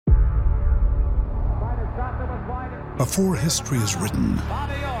Before history is written,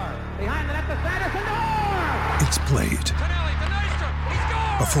 it's played.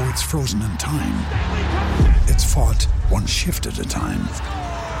 Before it's frozen in time, it's fought one shift at a time.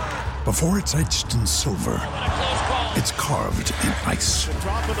 Before it's etched in silver, it's carved in ice.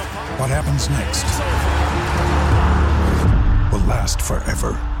 What happens next will last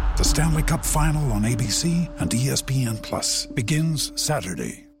forever. The Stanley Cup Final on ABC and ESPN Plus begins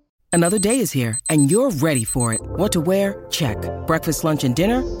Saturday. Another day is here, and you're ready for it. What to wear? Check. Breakfast, lunch, and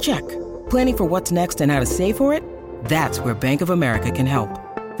dinner? Check. Planning for what's next and how to save for it? That's where Bank of America can help.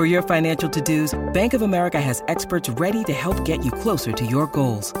 For your financial to-dos, Bank of America has experts ready to help get you closer to your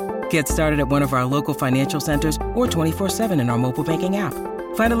goals. Get started at one of our local financial centers or 24/7 in our mobile banking app.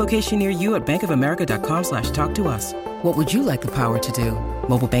 Find a location near you at bankofamerica.com/talktous. What would you like the power to do?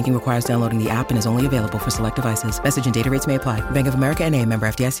 Mobile banking requires downloading the app and is only available for select devices. Message and data rates may apply. Bank of America N.A., member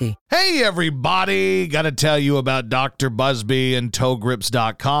FDIC. Hey, everybody. Got to tell you about Dr. Busby and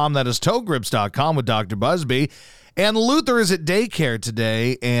ToeGrips.com. That is ToeGrips.com with Dr. Busby. And Luther is at daycare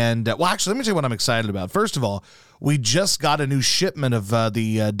today. And, well, actually, let me tell you what I'm excited about. First of all, we just got a new shipment of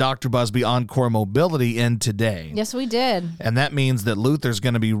the Dr. Busby Encore Mobility in today. Yes, we did. And that means that Luther's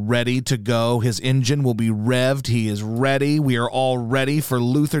going to be ready to go. His engine will be revved. He is ready. We are all ready for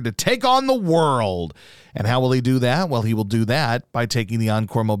Luther to take on the world. And how will he do that? Well, he will do that by taking the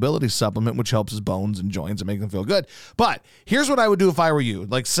Encore Mobility Supplement, which helps his bones and joints and make them feel good. But here's what I would do if I were you.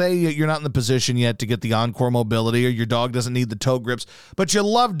 Like, say you're not in the position yet to get the Encore Mobility, or your dog doesn't need the toe grips, but you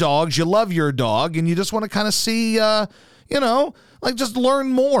love dogs, you love your dog, and you just want to kind of see, like just learn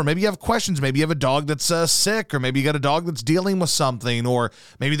more. Maybe you have questions. Maybe you have a dog that's sick, or maybe you got a dog that's dealing with something, or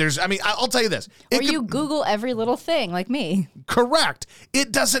maybe I'll tell you this. Or you Google every little thing like me. Correct.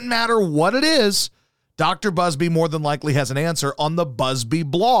 It doesn't matter what it is. Dr. Busby more than likely has an answer on the Busby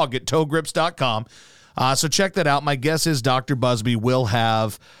blog at ToeGrips.com. So check that out. My guess is Dr. Busby will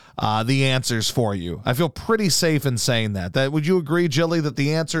have the answers for you. I feel pretty safe in saying that. Would you agree, Jilly, that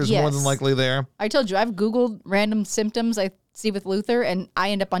the answer is more than likely there? I told you, I've Googled random symptoms I see with Luther, and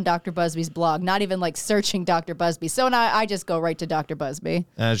I end up on Dr. Busby's blog, not even like searching Dr. Busby. So now I just go right to Dr. Busby.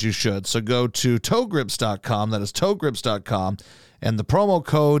 As you should. So go to ToeGrips.com. That is ToeGrips.com. And the promo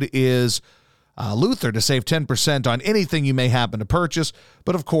code is Luther to save 10% on anything you may happen to purchase.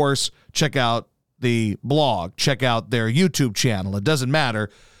 But of course, check out the blog, check out their YouTube channel. It doesn't matter.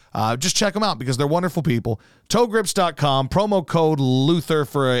 Just check them out because they're wonderful people. ToeGrips.com, promo code Luther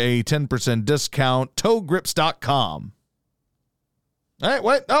for a 10% discount. ToeGrips.com. All right,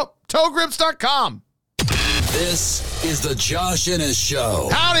 wait. Oh, ToeGrips.com. This is the Josh Ennis Show.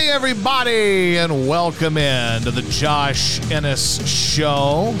 Howdy, everybody, and welcome in to the Josh Ennis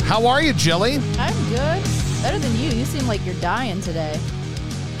Show. How are you, Jilly? I'm good. Better than you. You seem like you're dying today.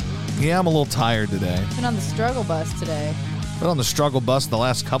 Yeah, I'm a little tired today. Been on the struggle bus today. Been on the struggle bus the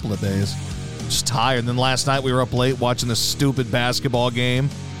last couple of days. Just tired. And then last night we were up late watching this stupid basketball game.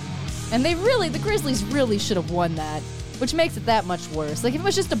 And the Grizzlies really should have won that, which makes it that much worse. Like, if it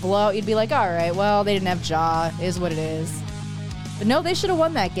was just a blowout, you'd be like, all right, well, they didn't have Ja, is what it is. But no, they should have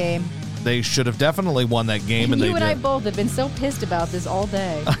won that game. They should have definitely won that game. And you and I both have been so pissed about this all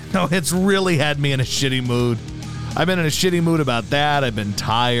day. No, it's really had me in a shitty mood. I've been in a shitty mood about that. I've been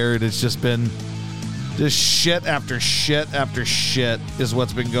tired. It's just been just shit after shit after shit is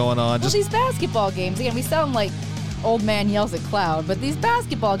what's been going on. Well, these basketball games, again, we sound like old man yells at cloud, but these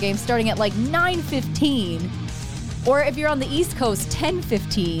basketball games starting at like 9:15, or if you're on the East Coast,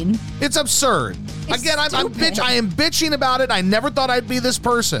 10:15. It's absurd. Again, I am bitching about it. I never thought I'd be this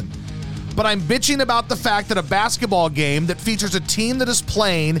person. But I'm bitching about the fact that a basketball game that features a team that is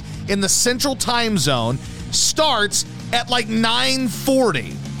playing in the Central Time Zone starts at like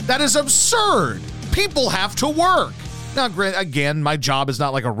 9:40. That is absurd. People have to work. Now, again, my job is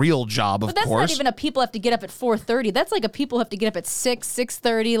not like a real job, of course. But that's not even a people have to get up at 4:30. That's like a people have to get up at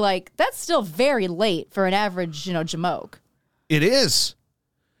 6:30. Like, that's still very late for an average, jamoke. It is.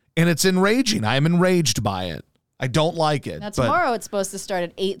 And it's enraging. I am enraged by it. I don't like it. Now, tomorrow it's supposed to start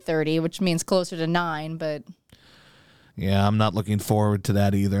at 8:30, which means closer to 9, but... Yeah, I'm not looking forward to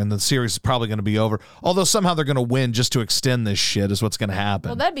that either. And the series is probably going to be over. Although somehow they're going to win just to extend this shit is what's going to happen.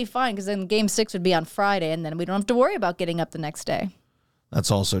 Well, that'd be fine, because then Game 6 would be on Friday, and then we don't have to worry about getting up the next day.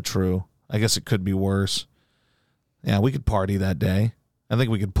 That's also true. I guess it could be worse. Yeah, we could party that day. I think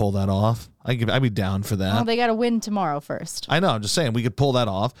we could pull that off. I'd be down for that. Well, they got to win tomorrow first. I know. I'm just saying we could pull that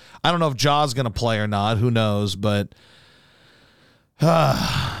off. I don't know if Ja's going to play or not. Who knows? But,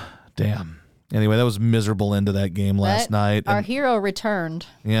 damn. Anyway, that was miserable end to that game last night. Our hero returned.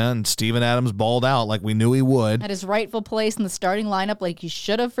 Yeah, and Steven Adams balled out like we knew he would. At his rightful place in the starting lineup like he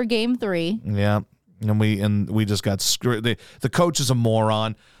should have for Game 3. Yeah. And we just got screwed. The coach is a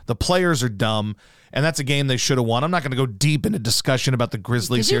moron. The players are dumb. And that's a game they should have won. I'm not going to go deep into discussion about the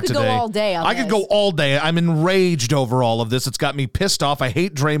Grizzlies here today. You could go all day on I could go all day. I'm enraged over all of this. It's got me pissed off. I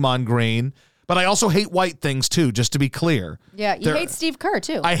hate Draymond Green, but I also hate white things too, just to be clear. Yeah, you hate Steve Kerr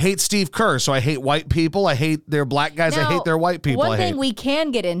too. I hate Steve Kerr, so I hate white people. I hate their black guys. Now, I hate their white people. One thing we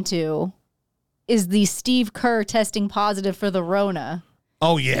can get into is the Steve Kerr testing positive for the Rona.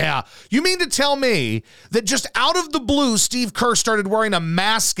 Oh, yeah. You mean to tell me that just out of the blue, Steve Kerr started wearing a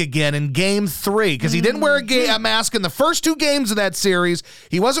mask again in Game 3? Because he didn't wear a mask in the first 2 games of that series.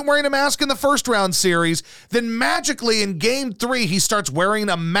 He wasn't wearing a mask in the first round series. Then magically in Game 3, he starts wearing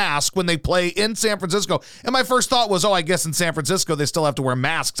a mask when they play in San Francisco. And my first thought was, I guess in San Francisco, they still have to wear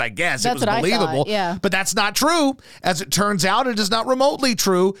masks, I guess. That's it was what believable. I thought, yeah. But that's not true. As it turns out, it is not remotely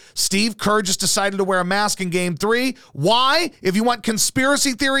true. Steve Kerr just decided to wear a mask in Game 3. Why? If you want conspiracy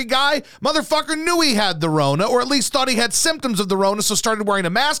theory guy, motherfucker knew he had the Rona, or at least thought he had symptoms of the Rona, so started wearing a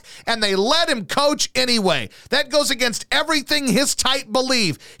mask, and they let him coach anyway. That goes against everything his type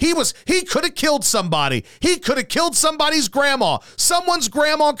believe. He could have killed somebody. He could have killed somebody's grandma. Someone's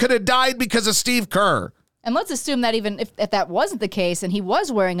grandma could have died because of Steve Kerr. And let's assume that even if that wasn't the case and he was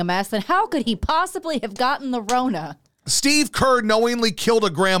wearing a mask, then how could he possibly have gotten the Rona? Steve Kerr knowingly killed a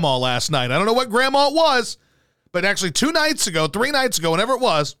grandma last night. I don't know what grandma it was, but actually 3 nights ago, whenever it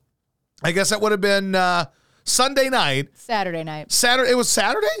was, I guess that would have been Sunday night. Saturday night. It was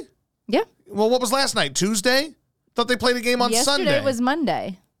Saturday? Yeah. Well, what was last night? Tuesday? Thought they played a game on Sunday. Yesterday was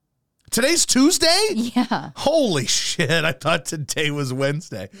Monday. Today's Tuesday? Yeah. Holy shit. I thought today was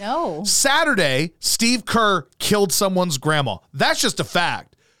Wednesday. No. Saturday, Steve Kerr killed someone's grandma. That's just a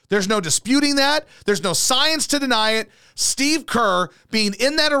fact. There's no disputing that. There's no science to deny it. Steve Kerr being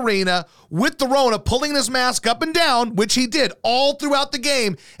in that arena with the Rona, pulling his mask up and down, which he did all throughout the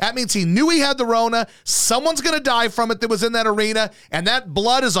game. That means he knew he had the Rona. Someone's going to die from it that was in that arena, and that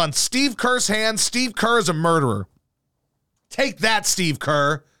blood is on Steve Kerr's hands. Steve Kerr is a murderer. Take that, Steve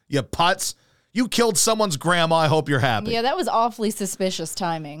Kerr, you putz. You killed someone's grandma. I hope you're happy. Yeah, that was awfully suspicious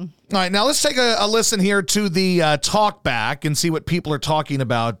timing. All right, now let's take a listen here to the talk back and see what people are talking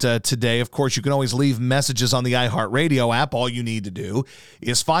about today. Of course, you can always leave messages on the iHeartRadio app. All you need to do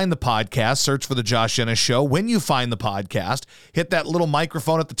is find the podcast, search for The Josh Ennis Show. When you find the podcast, hit that little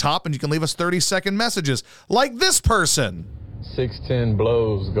microphone at the top, and you can leave us 30-second messages like this person. 6'10"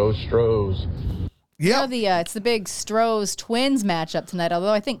 blows, go Stros. Yeah, it's the big Stros Twins matchup tonight,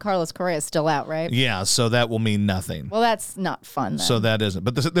 although I think Carlos Correa is still out, right? Yeah, so that will mean nothing. Well, that's not fun then. So that isn't.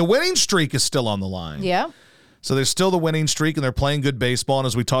 But the winning streak is still on the line. Yeah. So there's still the winning streak, and they're playing good baseball. And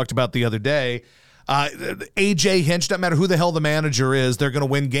as we talked about the other day, A.J. Hinch, doesn't matter who the hell the manager is, they're going to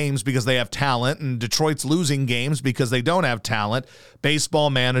win games because they have talent, and Detroit's losing games because they don't have talent.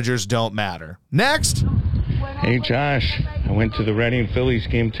 Baseball managers don't matter. Next. Hey, Josh. I went to the Reading Phillies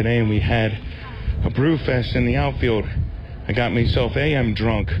game today, and we had a brew fest in the outfield. I got myself AM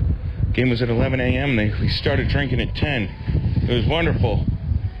drunk. Game was at 11 a.m. We started drinking at 10. It was wonderful.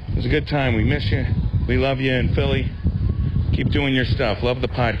 It was a good time. We miss you. We love you in Philly. Keep doing your stuff. Love the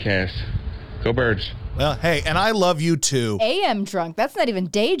podcast. Go Birds. Well, hey, and I love you too. AM drunk. That's not even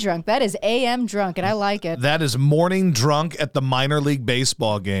day drunk. That is AM drunk, and I like it. That is morning drunk at the minor league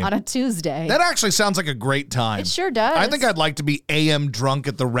baseball game. On a Tuesday. That actually sounds like a great time. It sure does. I think I'd like to be AM drunk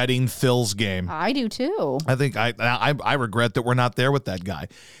at the Reading Phils game. I do too. I think I regret that we're not there with that guy.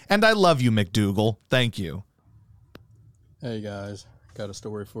 And I love you, McDougal. Thank you. Hey guys, got a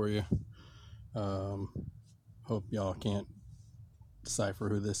story for you. Hope y'all can't decipher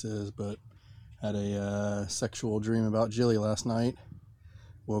who this is, but had a sexual dream about Jilly last night.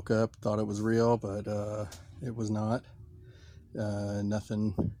 Woke up, thought it was real, but it was not.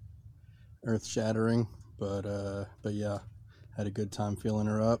 Nothing earth-shattering, but yeah, had a good time feeling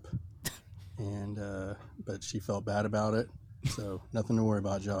her up, and but she felt bad about it, so nothing to worry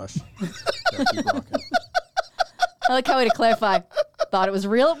about, Josh. Gotta keep rocking. I like how we had to clarify. Thought it was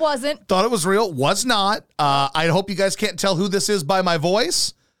real, it wasn't. Thought it was real, was not. I hope you guys can't tell who this is by my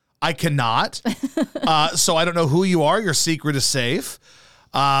voice. I cannot. So I don't know who you are. Your secret is safe.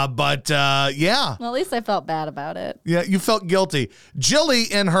 But yeah. Well, at least I felt bad about it. Yeah, you felt guilty. Jilly,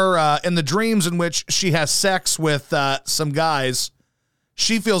 in her in the dreams in which she has sex with some guys,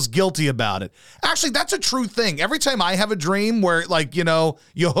 she feels guilty about it. Actually, that's a true thing. Every time I have a dream where, like, you know,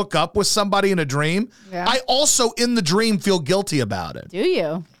 you hook up with somebody in a dream, yeah. I also in the dream feel guilty about it. Do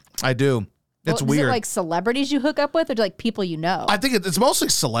you? I do. It's weird. Is it like celebrities you hook up with, or like people you know? I think it's mostly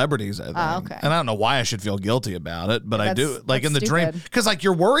celebrities, I think. Oh, okay. And I don't know why I should feel guilty about it, but I do. Like in the dream, because like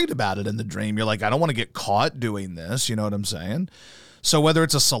you're worried about it in the dream. You're like, I don't want to get caught doing this. You know what I'm saying? So whether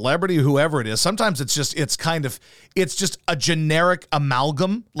it's a celebrity or whoever it is, sometimes it's just a generic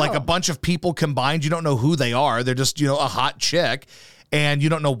amalgam, like a bunch of people combined. You don't know who they are. They're just, a hot chick, and you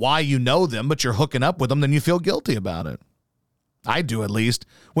don't know why you know them, but you're hooking up with them. Then you feel guilty about it. I do, at least,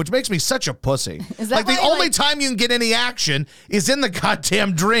 which makes me such a pussy. Is that like the only time you can get any action is in the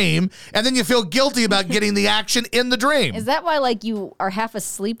goddamn dream, and then you feel guilty about getting the action in the dream. Is that why, like, you are half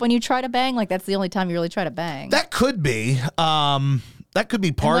asleep when you try to bang? Like, that's the only time you really try to bang. That could be. That could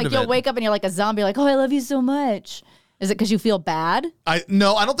be part of it. Like, you'll wake up and you're like a zombie, like, oh, I love you so much. Is it because you feel bad?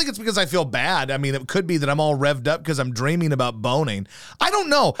 No, I don't think it's because I feel bad. I mean, it could be that I'm all revved up because I'm dreaming about boning. I don't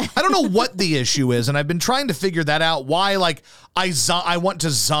know. I don't know what the issue is, and I've been trying to figure that out. Why, like, I want to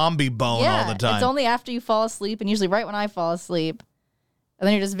zombie bone all the time. It's only after you fall asleep, and usually right when I fall asleep. And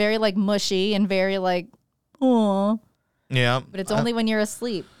then you're just very, like, mushy and very, like, aw. Yeah. But it's only when you're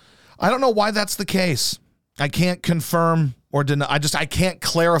asleep. I don't know why that's the case. I can't confirm or deny. I can't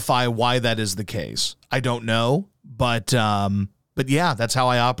clarify why that is the case. I don't know. But yeah, that's how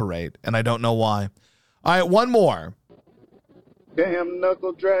I operate, and I don't know why. All right, one more. Damn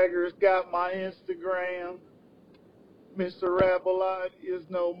knuckle draggers got my Instagram. Mr. Rabalot is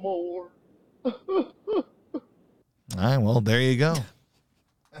no more. All right, well, there you go.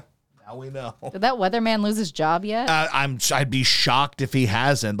 Now we know. Did that weatherman lose his job yet? I'd be shocked if he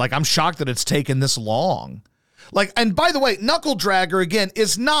hasn't. Like, I'm shocked that it's taken this long. Like, and by the way, knuckle dragger, again,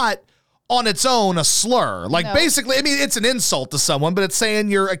 is not on its own a slur. Like, no. Basically, I mean, it's an insult to someone, but it's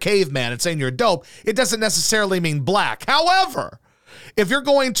saying you're a caveman. It's saying you're a dope. It doesn't necessarily mean black. However, if you're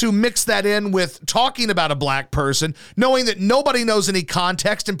going to mix that in with talking about a black person, knowing that nobody knows any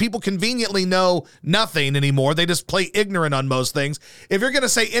context and people conveniently know nothing anymore, they just play ignorant on most things. If you're going to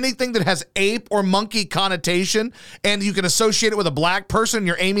say anything that has ape or monkey connotation and you can associate it with a black person,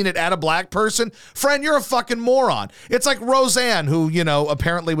 you're aiming it at a black person, friend, you're a fucking moron. It's like Roseanne, who,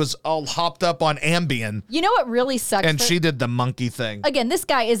 apparently was all hopped up on Ambien. You know what really sucks? And she did the monkey thing. Again, this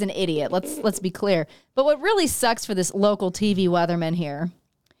guy is an idiot. Let's be clear. But what really sucks for this local TV weatherman here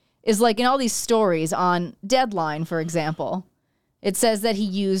is, like, in all these stories on Deadline, for example, it says that he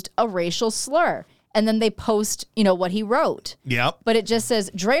used a racial slur. And then they post, what he wrote. Yep. But it just says,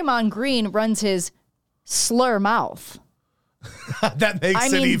 Draymond Green runs his slur mouth. That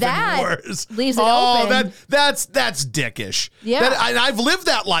makes it even worse. Leaves it open. That's dickish. Yeah. I've lived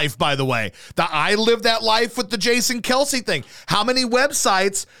that life, by the way. I lived that life with the Jason Kelsey thing. How many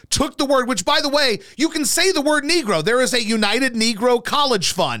websites took the word, which, by the way, you can say the word Negro. There is a United Negro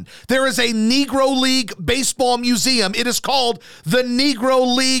College Fund. There is a Negro League Baseball Museum. It is called the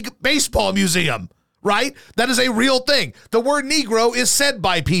Negro League Baseball Museum. Right? That is a real thing. The word Negro is said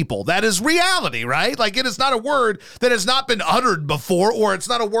by people. That is reality, right? Like, it is not a word that has not been uttered before, or it's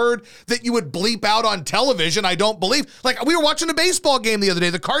not a word that you would bleep out on television, I don't believe. Like, we were watching a baseball game the other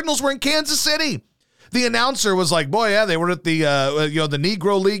day. The Cardinals were in Kansas City. The announcer was like, boy, yeah, they were at the the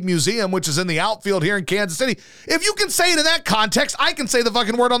Negro League Museum, which is in the outfield here in Kansas City. If you can say it in that context, I can say the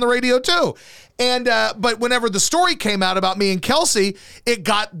fucking word on the radio too. And but whenever the story came out about me and Kelsey, it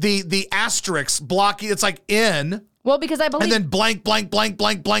got the asterisk blocking. It's like in. Well, because I believe... And then blank, blank, blank,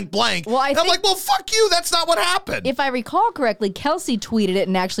 blank, blank, blank. Well, I'm like, well, fuck you. That's not what happened. If I recall correctly, Kelsey tweeted it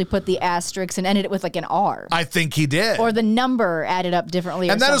and actually put the asterisk and ended it with, like, an R. I think he did. Or the number added up differently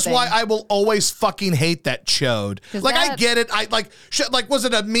or something. And that something. is why I will always fucking hate that chode. Like, I get it. Was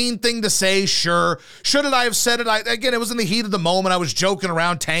it a mean thing to say? Sure. Shouldn't I have said it? Again, it was in the heat of the moment. I was joking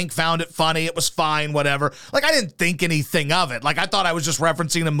around. Tank found it funny. It was fine, whatever. Like, I didn't think anything of it. Like, I thought I was just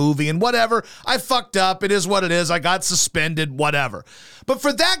referencing a movie and whatever. I fucked up. It is what it is. I got suspended. Whatever. But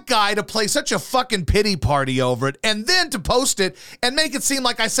for that guy to play such a fucking pity party over it and then to post it and make it seem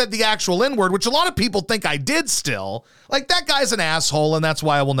like I said the actual N-word, which a lot of people think I did still, like, that guy's an asshole, and that's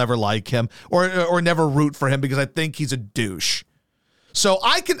why I will never like him or never root for him, because I think he's a douche. So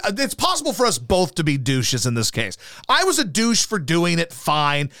it's possible for us both to be douches in this case. I was a douche for doing it,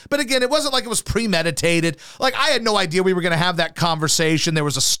 fine. But again, it wasn't like it was premeditated. Like, I had no idea we were going to have that conversation. There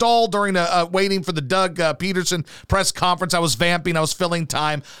was a stall during waiting for the Doug Peterson press conference. I was vamping. I was filling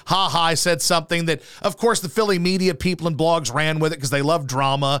time. I said something that, of course, the Philly media people and blogs ran with it because they love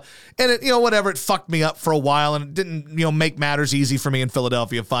drama. And it, whatever, it fucked me up for a while, and it didn't, make matters easy for me in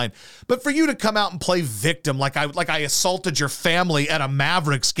Philadelphia, fine. But for you to come out and play victim like I assaulted your family at a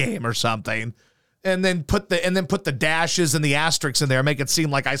Mavericks game or something, and then put the dashes and the asterisks in there, make it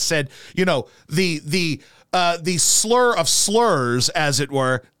seem like I said, the slur of slurs, as it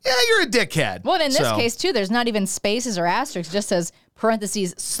were. Yeah, you're a dickhead. Well, in this case too, there's not even spaces or asterisks. It just says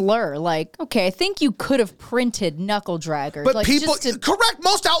parentheses slur. Like, okay, I think you could have printed knuckle dragger. But like, correct,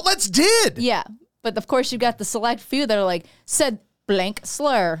 most outlets did. Yeah, but of course you got the select few that are like said blank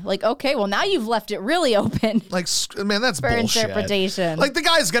slur. Like, okay, well, now you've left it really open. Like, man, that's for bullshit. Interpretation. Like, the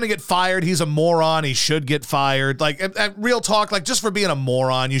guy's going to get fired. He's a moron. He should get fired. Like, at real talk, like, just for being a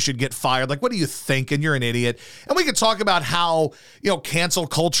moron, you should get fired. Like, what are you thinking? You're an idiot. And we could talk about how, cancel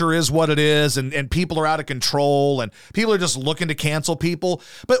culture is what it is, and people are out of control, and people are just looking to cancel people.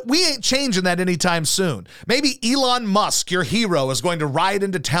 But we ain't changing that anytime soon. Maybe Elon Musk, your hero, is going to ride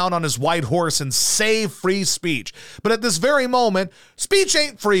into town on his white horse and save free speech. But at this very moment, speech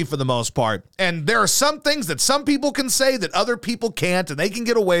ain't free for the most part. And there are some things that some people can say that other people can't, and they can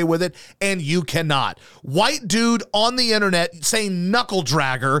get away with it, and you cannot. White dude on the internet saying knuckle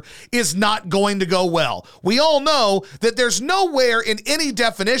dragger is not going to go well. We all know that there's nowhere in any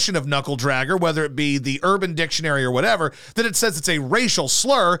definition of knuckle dragger, whether it be the Urban Dictionary or whatever, that it says it's a racial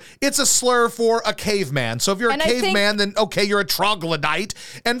slur. It's a slur for a caveman. So if you're a caveman, then okay, you're a troglodyte,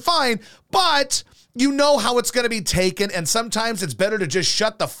 and fine. But you know how it's going to be taken, and sometimes it's better to just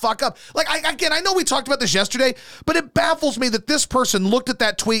shut the fuck up. Like, I know we talked about this yesterday, but it baffles me that this person looked at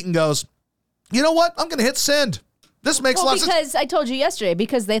that tweet and goes, you know what? I'm going to hit send. This makes a lot of sense. Because I told you yesterday,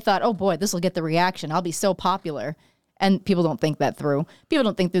 because they thought, oh boy, this will get the reaction. I'll be so popular. And people don't think that through. People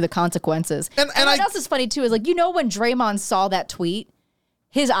don't think through the consequences. And what else is funny, too, is like, when Draymond saw that tweet,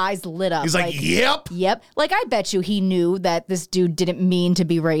 his eyes lit up. He's like, yep. Yep. Like, I bet you he knew that this dude didn't mean to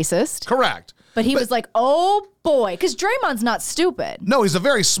be racist. Correct. But he was like, oh, boy. Because Draymond's not stupid. No, he's a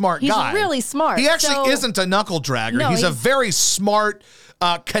very smart guy. He's really smart. He actually isn't a knuckle dragger. No, he's a very smart,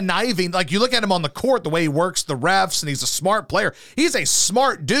 conniving. Like, you look at him on the court, the way he works the refs, and he's a smart player. He's a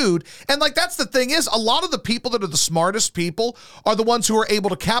smart dude. And, like, that's the thing is, a lot of the people that are the smartest people are the ones who are able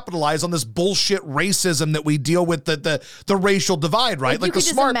to capitalize on this bullshit racism that we deal with, the racial divide, right? Like the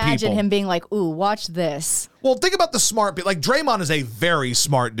smart people. You could just imagine him being like, ooh, watch this. Well, think about the smart people. Like, Draymond is a very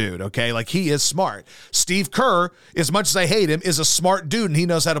smart dude, okay? Like, he is smart. Steve Kerr, as much as I hate him, is a smart dude, and he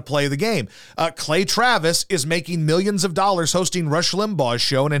knows how to play the game. Clay Travis is making millions of dollars hosting Rush Limbaugh's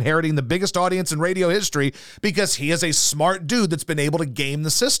show and inheriting the biggest audience in radio history because he is a smart dude that's been able to game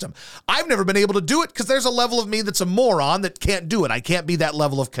the system. I've never been able to do it because there's a level of me that's a moron that can't do it. I can't be that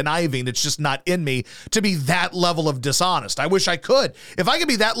level of conniving. It's just not in me to be that level of dishonest. I wish I could. If I could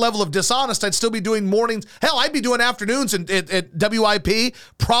be that level of dishonest, I'd still be doing mornings. Hell, I'd be doing afternoons at WIP,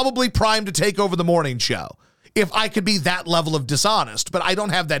 probably primed to take over the morning show. If I could be that level of dishonest, but I don't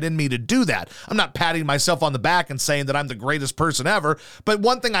have that in me to do that. I'm not patting myself on the back and saying that I'm the greatest person ever, but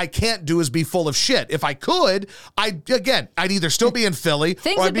one thing I can't do is be full of shit. If I could, I'd either still be in Philly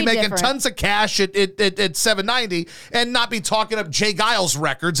or I'd be making tons of cash at 790 and not be talking up Jay Giles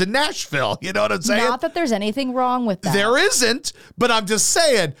records in Nashville. You know what I'm saying? Not that there's anything wrong with that. There isn't, but I'm just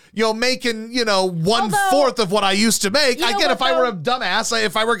saying, making, 1/4 of what I used to make. Again, if I were a dumbass,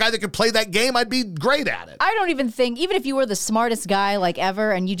 if I were a guy that could play that game, I'd be great at it. I don't even think, even if you were the smartest guy like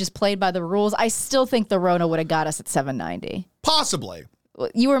ever and you just played by the rules, I still think the Rona would have got us at 790. Possibly.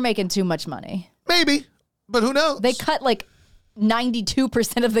 You were making too much money. Maybe, but who knows? They cut like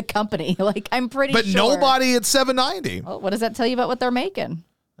 92% of the company. Like, I'm pretty sure. But nobody at 790. Well, what does that tell you about what they're making?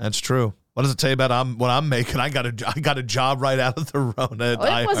 That's true. What does it tell you about what I'm making? I got a job right out of the Rona.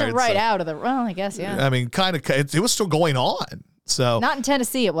 Well, it wasn't right out of the, well, I guess, yeah. I mean, kind of, it was still going on. So not in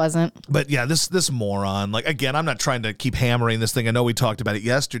Tennessee, it wasn't. But yeah, this moron. Like, again, I'm not trying to keep hammering this thing. I know we talked about it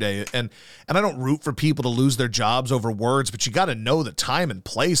yesterday, and I don't root for people to lose their jobs over words, but you got to know the time and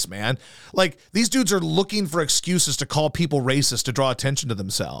place, man. Like, these dudes are looking for excuses to call people racist to draw attention to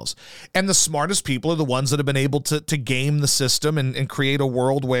themselves. And the smartest people are the ones that have been able to game the system and create a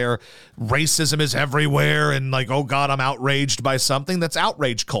world where racism is everywhere and like, oh God, I'm outraged by something. That's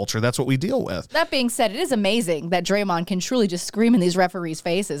outrage culture. That's what we deal with. That being said, it is amazing that Draymond can truly just scream in these referees'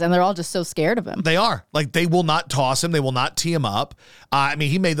 faces, and they're all just so scared of him. They are. Like, they will not toss him. They will not tee him up. I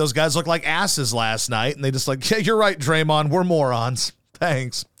mean, he made those guys look like asses last night, and they just like, yeah, you're right, Draymond. We're morons.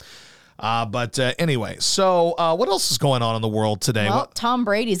 Thanks. But anyway, so what else is going on in the world today? Well, Tom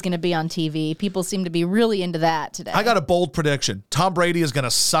Brady's going to be on TV. People seem to be really into that today. I got a bold prediction. Tom Brady is going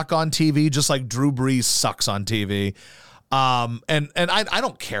to suck on TV just like Drew Brees sucks on TV. And I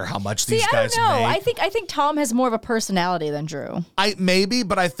don't care how much these guys make. I think Tom has more of a personality than Drew.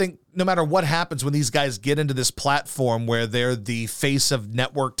 But I think no matter what happens when these guys get into this platform where they're the face of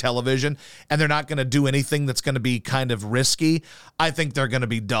network television and they're not going to do anything that's going to be kind of risky, I think they're going to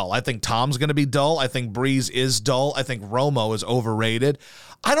be dull. I think Tom's going to be dull. I think Breeze is dull. I think Romo is overrated.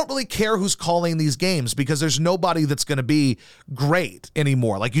 I don't really care who's calling these games because there's nobody that's going to be great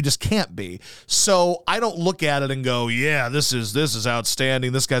anymore. Like, you just can't be. So I don't look at it and go, yeah, this is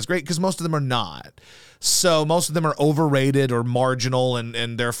outstanding. This guy's great, because most of them are not. So most of them are overrated or marginal,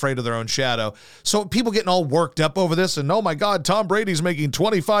 and they're afraid of their own shadow. So people getting all worked up over this, and oh my God, Tom Brady's making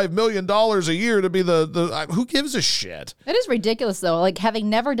 $25 million a year to be the who gives a shit? It is ridiculous, though. Like, having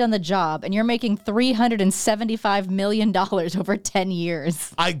never done the job, and you're making $375 million over 10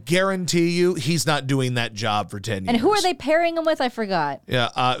 years. I guarantee you he's not doing that job for 10 years. And who are they pairing him with? I forgot. Yeah,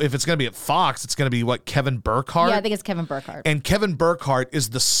 if it's going to be at Fox, it's going to be, what, Kevin Burkhardt? Yeah, I think it's Kevin Burkhardt. And Kevin Burkhardt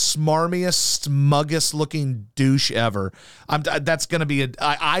is the smarmiest, smuggest looking douche ever. That's going to be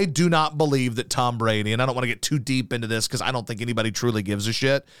I do not believe that Tom Brady, and I don't want to get too deep into this because I don't think anybody truly gives a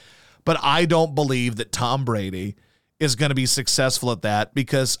shit, but I don't believe that Tom Brady is going to be successful at that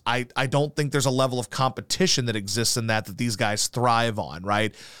because I don't think there's a level of competition that exists in that these guys thrive on,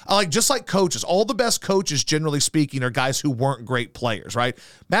 right? Just like coaches, all the best coaches, generally speaking, are guys who weren't great players, right?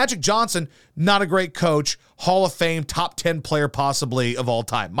 Magic Johnson, not a great coach, Hall of Fame, top 10 player possibly of all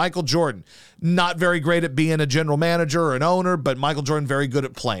time. Michael Jordan, not very great at being a general manager or an owner, but Michael Jordan very good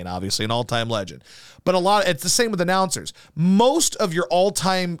at playing, obviously, an all-time legend. But it's the same with announcers. Most of your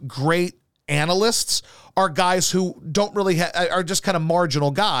all-time great analysts are guys who don't really are just kind of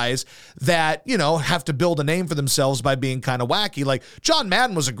marginal guys that, have to build a name for themselves by being kind of wacky. Like John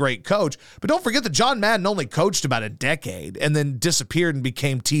Madden was a great coach, but don't forget that John Madden only coached about a decade and then disappeared and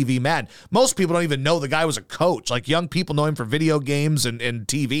became TV Madden. Most people don't even know the guy was a coach. Like young people know him for video games and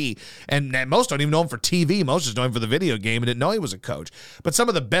TV, and most don't even know him for TV. Most just know him for the video game and didn't know he was a coach. But some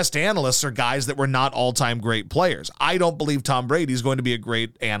of the best analysts are guys that were not all-time great players. I don't believe Tom Brady is going to be a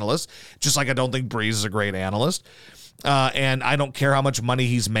great analyst, just like I don't think Breeze is a great analyst. And I don't care how much money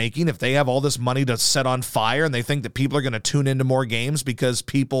he's making. If they have all this money to set on fire and they think that people are going to tune into more games because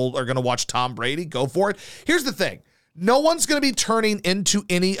people are going to watch Tom Brady, go for it. Here's the thing. No one's going to be turning into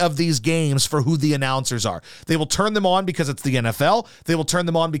any of these games for who the announcers are. They will turn them on because it's the NFL. They will turn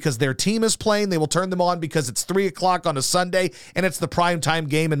them on because their team is playing. They will turn them on because it's 3 o'clock on a Sunday and it's the primetime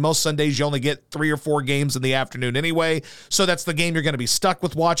game. And most Sundays you only get 3 or 4 games in the afternoon anyway. So that's the game you're going to be stuck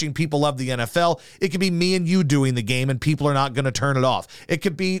with watching. People love the NFL. It could be me and you doing the game and people are not going to turn it off. It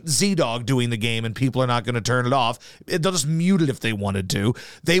could be Z-Dog doing the game and people are not going to turn it off. They'll just mute it if they want to do.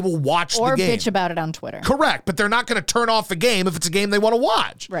 They will watch the game. Or bitch about it on Twitter. Correct, but they're not going to turn off a game if it's a game they want to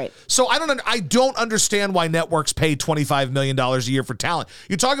watch. Right. So I don't understand why networks pay $25 million a year for talent.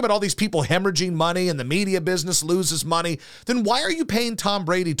 You talk about all these people hemorrhaging money and the media business loses money. Then why are you paying Tom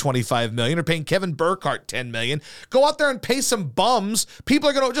Brady $25 million or paying Kevin Burkhardt $10 million? Go out there and pay some bums. People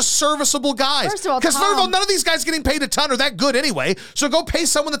are going to just serviceable guys. First of all, because none of these guys getting paid a ton are that good anyway. So go pay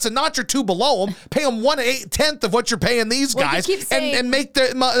someone that's a notch or two below them. Pay them 1/8 of what you're paying these guys, and make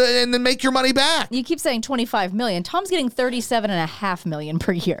and then make your money back. You keep saying $25 million. Tom's getting $37.5 million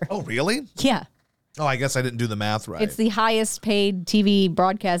per year. Oh, really? Yeah. Oh, I guess I didn't do the math right. It's the highest paid TV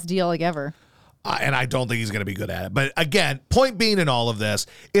broadcast deal ever. And I don't think he's going to be good at it. But again, point being in all of this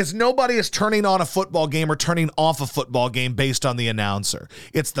is nobody is turning on a football game or turning off a football game based on the announcer.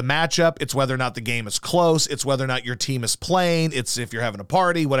 It's the matchup. It's whether or not the game is close. It's whether or not your team is playing. It's if you're having a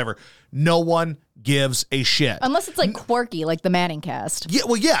party, whatever. No one gives a shit. Unless it's like quirky, like the Manning cast. Yeah,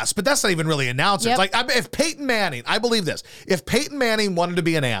 well, yes, but that's not even really announcers. Yep. Like if Peyton Manning, I believe this, if Peyton Manning wanted to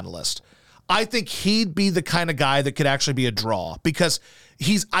be an analyst, I think he'd be the kind of guy that could actually be a draw because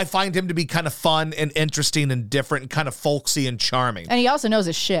I find him to be kind of fun and interesting and different and kind of folksy and charming. And he also knows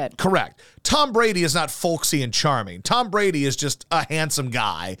his shit. Correct. Tom Brady is not folksy and charming. Tom Brady is just a handsome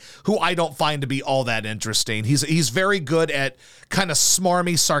guy who I don't find to be all that interesting. He's very good at kind of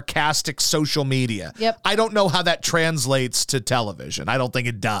smarmy, sarcastic social media. Yep. I don't know how that translates to television. I don't think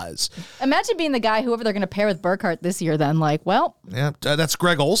it does. Imagine being the guy, whoever they're going to pair with Burkhardt this year then, Yeah, that's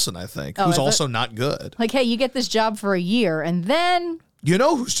Greg Olson, I think, who's also not good. Like, hey, you get this job for a year and then... You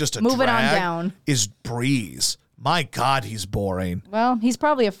know who's just a move drag? It on down. Is Breeze. My God, he's boring. Well, he's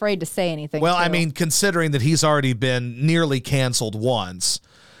probably afraid to say anything. Well, too. I mean, considering that he's already been nearly canceled once,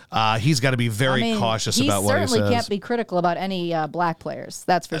 he's got to be very cautious about what he says. He certainly can't be critical about any black players.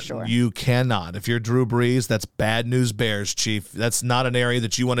 That's for sure. You cannot. If you're Drew Brees, that's bad news bears, Chief. That's not an area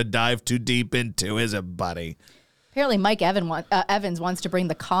that you want to dive too deep into, is it, buddy? Apparently, Mike Evans wants to bring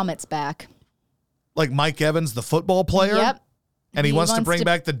the Comets back. Like Mike Evans, the football player? Yep. And he wants to bring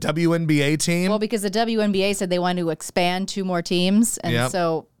back the WNBA team? Well, because the WNBA said they want to expand 2 more teams, and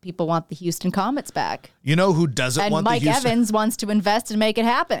so people want the Houston Comets back. You know who doesn't want the Houston... And Mike Evans wants to invest and make it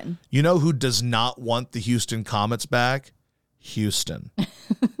happen. You know who does not want the Houston Comets back? Houston.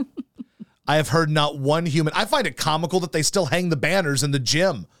 I have heard not one human... I find it comical that they still hang the banners in the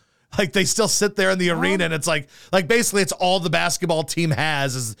gym. Like they still sit there in the arena and it's like basically it's all the basketball team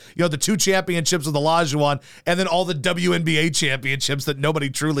has is, the 2 championships with Olajuwon and then all the WNBA championships that nobody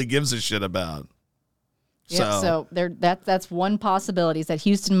truly gives a shit about. Yeah, so that's one possibility is that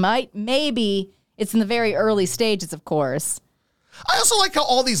Houston maybe it's in the very early stages, of course. I also like how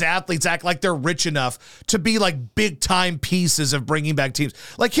all these athletes act like they're rich enough to be like big time pieces of bringing back teams.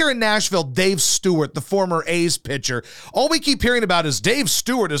 Like here in Nashville, Dave Stewart, the former A's pitcher, all we keep hearing about is Dave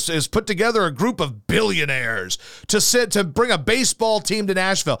Stewart has put together a group of billionaires to bring a baseball team to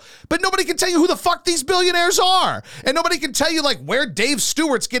Nashville. But nobody can tell you who the fuck these billionaires are. And nobody can tell you like where Dave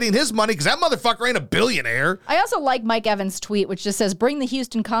Stewart's getting his money because that motherfucker ain't a billionaire. I also like Mike Evans' tweet, which just says, bring the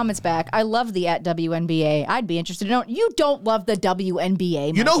Houston Comets back. I love the @WNBA. I'd be interested to know. You don't love the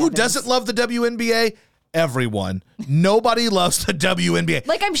WNBA. You know who doesn't love the WNBA? Everyone. Nobody loves the WNBA.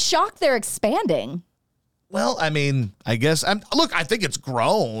 Like, I'm shocked they're expanding. Well, I mean, I guess I think it's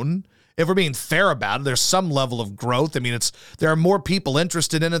grown. If we're being fair about it, there's some level of growth. I mean, there are more people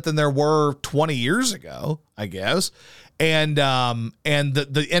interested in it than there were 20 years ago, I guess. And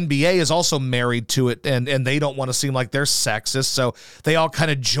the NBA is also married to it, and they don't want to seem like they're sexist, so they all kind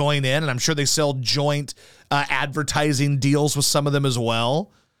of join in, and I'm sure they sell joint advertising deals with some of them as well.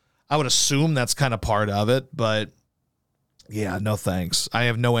 I would assume that's kind of part of it, but yeah, no thanks. I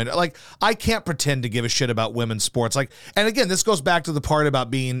have no end. Like, I can't pretend to give a shit about women's sports. Like, and again, this goes back to the part about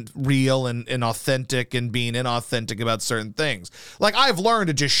being real and authentic and being inauthentic about certain things. Like, I've learned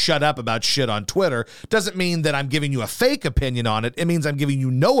to just shut up about shit on Twitter. Doesn't mean that I'm giving you a fake opinion on it. It means I'm giving you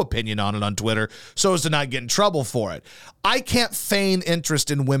no opinion on it on Twitter so as to not get in trouble for it. I can't feign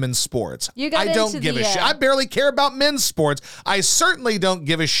interest in women's sports. I don't give a shit. I barely care about men's sports. I certainly don't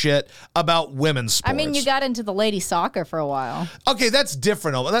give a shit about women's sports. I mean, you got into the lady soccer for a while. Okay, that's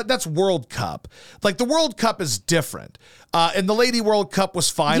different. That's World Cup. Like, the World Cup is different. And the Lady World Cup was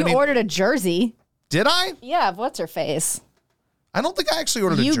fine. You ordered a jersey. Did I? Yeah, what's her face? I don't think I actually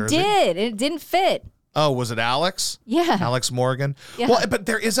ordered a jersey. You did. It didn't fit. Oh, was it Alex? Yeah. Alex Morgan? Yeah. Well, but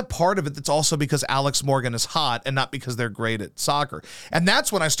there is a part of it that's also because Alex Morgan is hot and not because they're great at soccer. And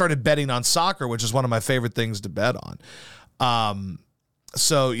that's when I started betting on soccer, which is one of my favorite things to bet on.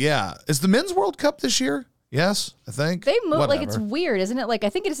 So, yeah. Is the Men's World Cup this year? Yes, I think. They move, like, it's weird, isn't it? Like, I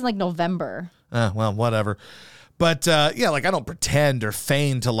think it's in, like, November. Well, whatever. But, yeah, like, I don't pretend or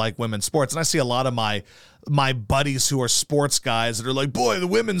feign to like women's sports. And I see a lot of my buddies who are sports guys that are like, boy, the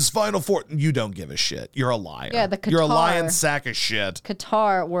women's Final Four. You don't give a shit. You're a liar. Yeah, you're a lying sack of shit.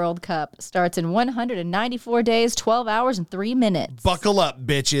 Qatar World Cup starts in 194 days, 12 hours, and 3 minutes. Buckle up,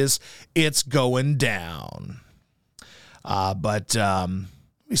 bitches. It's going down. But let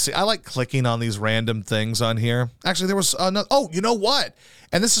me see. I like clicking on these random things on here. Actually, there was another. Oh, you know what?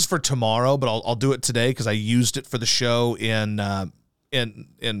 And this is for tomorrow, but I'll do it today because I used it for the show in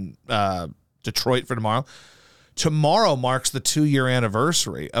Detroit for tomorrow. Tomorrow marks the 2-year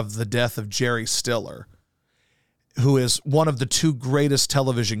anniversary of the death of Jerry Stiller, who is one of the 2 greatest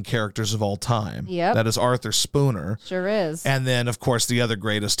television characters of all time. Yep. That is Arthur Spooner. Sure is. And then, of course, the other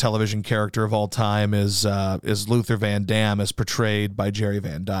greatest television character of all time is Luther Van Dam, as portrayed by Jerry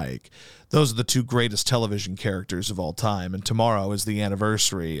Van Dyke. Those are the 2 greatest television characters of all time. And tomorrow is the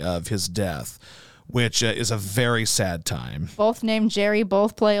anniversary of his death, which is a very sad time. Both named Jerry,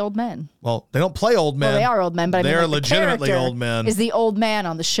 both play old men. Well, they don't play old men. Well, they are old men, but they're I mean, like, legitimately old men. Is the old man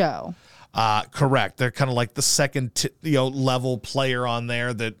on the show? Correct. They're kind of like the second, level player on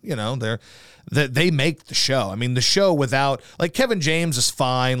there that, they make the show. I mean, the show without, like, Kevin James is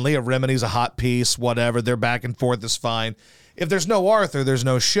fine. Leah Remini's a hot piece, whatever. Their back and forth is fine. If there's no Arthur, there's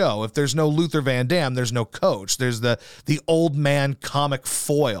no show. If there's no Luther Van Dam, there's no coach. There's the old man comic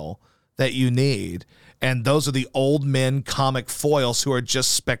foil that you need. And those are the old men comic foils who are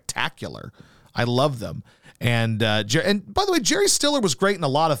just spectacular. I love them. And by the way, Jerry Stiller was great in a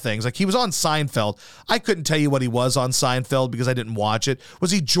lot of things. Like, he was on Seinfeld. I couldn't tell you what he was on Seinfeld because I didn't watch it.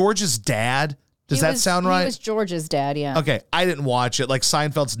 Was he George's dad? Does that sound right? He was George's dad, yeah. Okay, I didn't watch it. Like,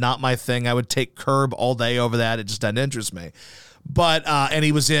 Seinfeld's not my thing. I would take Curb all day over that. It just doesn't interest me. But, and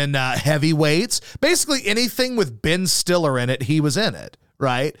he was in Heavyweights. Basically anything with Ben Stiller in it, he was in it.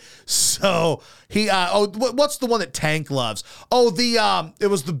 Right? So he, what's the one that Tank loves? Oh, it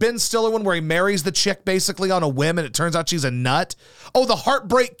was the Ben Stiller one where he marries the chick basically on a whim and it turns out she's a nut. Oh, The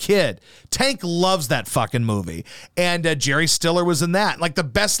Heartbreak Kid. Tank loves that fucking movie. And Jerry Stiller was in that. Like, the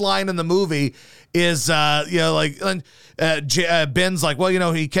best line in the movie is, Ben's like,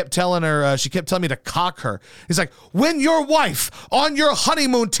 well, he kept telling her, she kept telling me to cock her. He's like, when your wife on your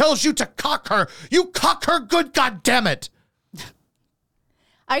honeymoon tells you to cock her, you cock her good, goddammit.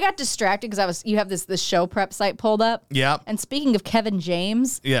 I got distracted because you have this show prep site pulled up. Yeah. And speaking of Kevin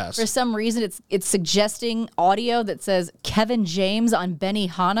James, yes, for some reason it's suggesting audio that says Kevin James on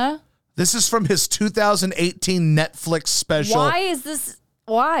Benihana. This is from his 2018 Netflix special. Why is this?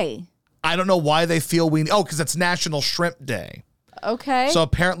 Why? I don't know why they feel because it's National Shrimp Day. Okay. So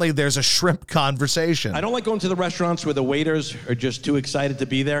apparently there's a shrimp conversation. I don't like going to the restaurants where the waiters are just too excited to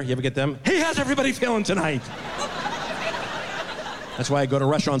be there. You ever get them? Hey, how's everybody feeling tonight? That's why I go to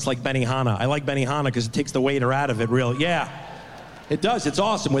restaurants like Benihana. I like Benihana because it takes the waiter out of it, real. Yeah, it does. It's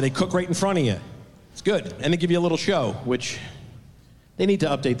awesome where they cook right in front of you. It's good. And they give you a little show, which they need to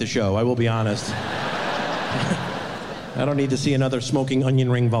update the show, I will be honest. I don't need to see another smoking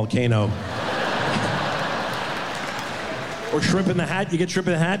onion ring volcano. Or shrimp in the hat. You get shrimp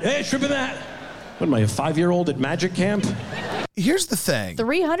in the hat. Hey, shrimp in the hat. What am I, a 5-year-old at Magic Camp? Here's the thing.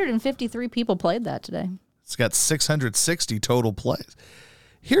 353 people played that today. It's got 660 total plays.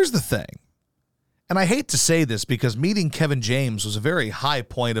 Here's the thing. And I hate to say this because meeting Kevin James was a very high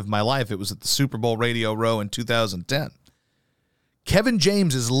point of my life. It was at the Super Bowl Radio Row in 2010. Kevin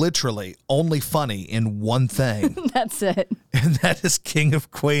James is literally only funny in one thing. That's it. And that is King of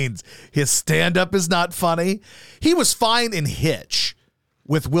Queens. His stand-up is not funny. He was fine in Hitch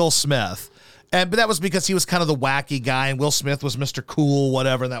with Will Smith. But that was because he was kind of the wacky guy, and Will Smith was Mr. Cool,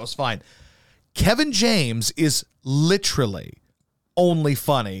 whatever, and that was fine. Kevin James is literally only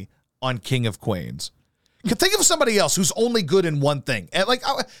funny on King of Queens. Think of somebody else who's only good in one thing. And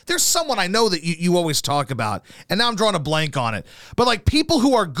there's someone I know that you always talk about, and now I'm drawing a blank on it. But like people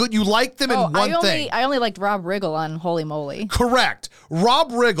who are good, you like them in one thing. I only liked Rob Riggle on Holy Moly. Correct.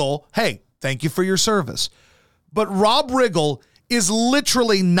 Rob Riggle, hey, thank you for your service. But Rob Riggle is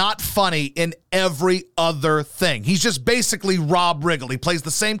literally not funny in every other thing. He's just basically Rob Riggle. He plays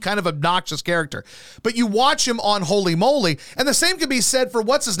the same kind of obnoxious character. But you watch him on Holy Moly, and the same can be said for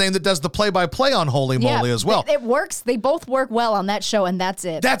what's-his-name that does the play-by-play on Holy Moly as well. It works. They both work well on that show, and that's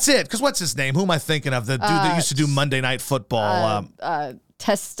it. That's it. Because what's his name? Who am I thinking of? The dude that used to do Monday Night Football.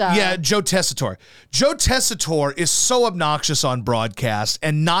 Yeah, Joe Tessitore. Joe Tessitore is so obnoxious on broadcast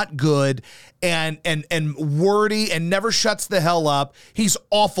and not good and wordy and never shuts the hell up. He's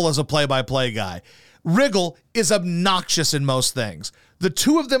awful as a play-by-play guy. Riggle is obnoxious in most things. The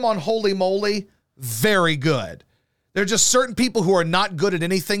two of them on Holy Moly, very good. There are just certain people who are not good at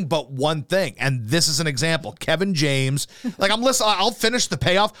anything but one thing, and this is an example. Kevin James, I'll finish the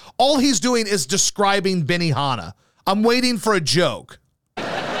payoff. All he's doing is describing Benihana. I'm waiting for a joke.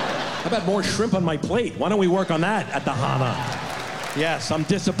 How about more shrimp on my plate? Why don't we work on that at the Hana? Yes, I'm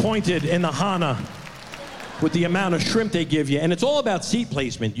disappointed in the Hana with the amount of shrimp they give you. And it's all about seat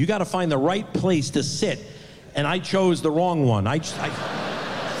placement. You got to find the right place to sit. And I chose the wrong one.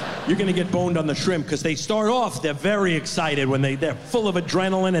 You're going to get boned on the shrimp because they start off, they're very excited when they're full of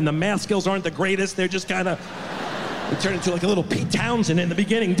adrenaline and the math skills aren't the greatest. They're just kind of, they turn into like a little Pete Townsend in the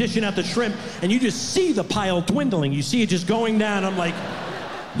beginning, dishing out the shrimp. And you just see the pile dwindling. You see it just going down. I'm like,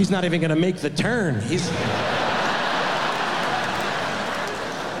 he's not even going to make the turn.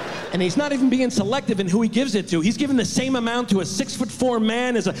 And he's not even being selective in who he gives it to. He's giving the same amount to a 6'4"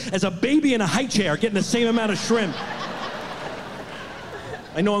 man as a baby in a high chair, getting the same amount of shrimp.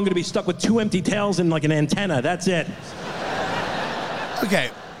 I know I'm going to be stuck with 2 empty tails and like an antenna. That's it. Okay.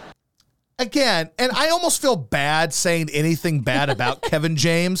 Again, and I almost feel bad saying anything bad about Kevin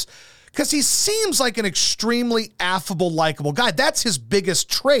James because he seems like an extremely affable, likable guy. That's his biggest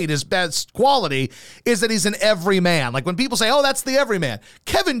trait, his best quality, is that he's an everyman. Like when people say, oh, that's the everyman.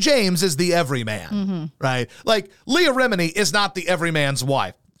 Kevin James is the everyman, right? Like Leah Remini is not the everyman's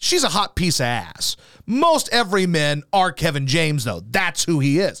wife. She's a hot piece of ass. Most everymen are Kevin James, though. That's who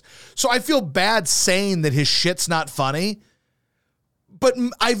he is. So I feel bad saying that his shit's not funny, but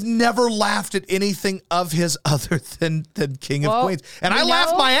I've never laughed at anything of his other than King of Queens. And I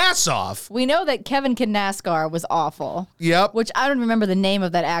laughed my ass off. We know that Kevin Can NASCAR was awful. Yep. Which I don't remember the name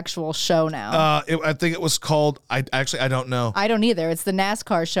of that actual show now. I think it was called, I don't know. I don't either. It's the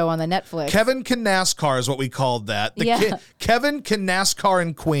NASCAR show on the Netflix. Kevin Can NASCAR is what we called that. Kevin Can NASCAR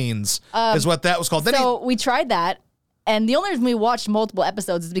in Queens is what that was called. So we tried that. And the only reason we watched multiple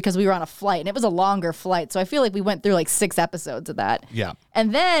episodes is because we were on a flight, and it was a longer flight. So I feel like we went through like 6 episodes of that. Yeah.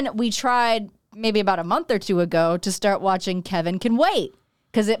 And then we tried maybe about a month or 2 ago to start watching Kevin Can Wait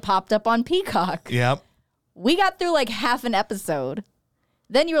because it popped up on Peacock. Yep. We got through like half an episode.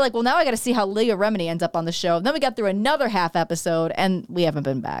 Then you were like, well, now I got to see how Leah Remini ends up on the show. Then we got through another half episode, and we haven't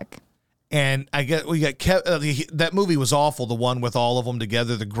been back. And that movie was awful, the one with all of them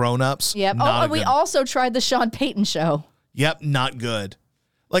together, the grown-ups. Yep. And we also tried the Sean Payton show. Yep, not good.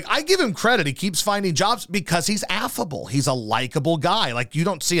 Like, I give him credit. He keeps finding jobs because he's affable. He's a likable guy. Like, you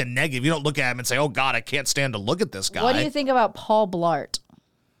don't see a negative. You don't look at him and say, oh, God, I can't stand to look at this guy. What do you think about Paul Blart?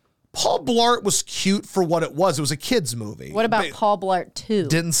 Paul Blart was cute for what it was. It was a kid's movie. What about Paul Blart 2?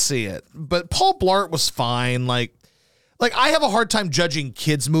 Didn't see it. But Paul Blart was fine. Like like, I have a hard time judging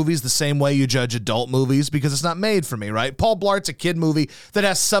kids' movies the same way you judge adult movies because it's not made for me, right? Paul Blart's a kid movie that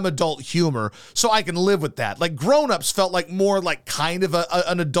has some adult humor, so I can live with that. Like, Grown Ups felt like more like kind of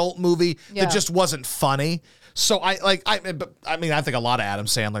an adult movie that just wasn't funny. So I think a lot of Adam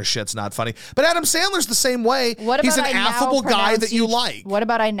Sandler shit's not funny, but Adam Sandler's the same way. He's an affable guy that you like. What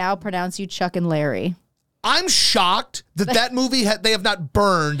about I now pronounce you Chuck and Larry? I'm shocked that movie, they have not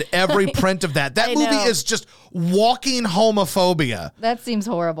burned every print of that. That movie is just walking homophobia. That seems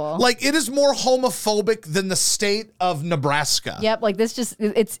horrible. Like, it is more homophobic than the state of Nebraska. Yep, like this just,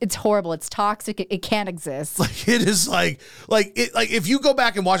 it's horrible. It's toxic. It can't exist. Like, it is like if you go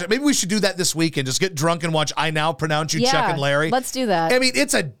back and watch it, maybe we should do that this weekend. Just get drunk and watch I Now Pronounce You Chuck and Larry. Let's do that. I mean,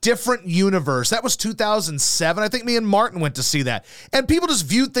 it's a different universe. That was 2007. I think me and Martin went to see that. And people just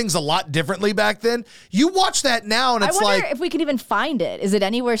viewed things a lot differently back then. You watch that now and it's I wonder like, if we can even find it. Is it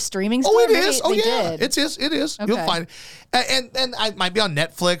anywhere streaming? Oh, it Maybe is. Oh, yeah. Did. It is. Okay. You'll find it. And it might be on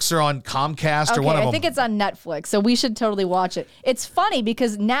Netflix or on Comcast or one of them. I think it's on Netflix, so we should totally watch it. It's funny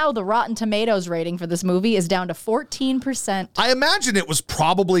because now the Rotten Tomatoes rating for this movie is down to 14%. I imagine it was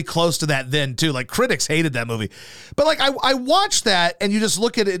probably close to that then, too. Like, critics hated that movie. But, like, I watched that, and you just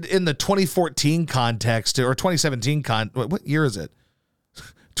look at it in the 2014 context, or 2017 what year is it?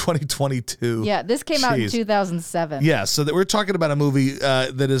 2022. Yeah, this came out in 2007. Yeah, so that we're talking about a movie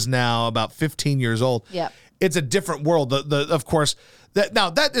that is now about 15 years old. Yeah. It's a different world. Of course,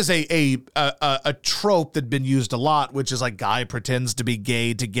 that is a trope that's been used a lot, which is like guy pretends to be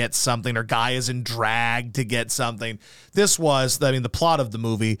gay to get something, or guy is in drag to get something. This was, the plot of the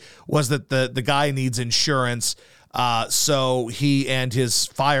movie was that the guy needs insurance. So he and his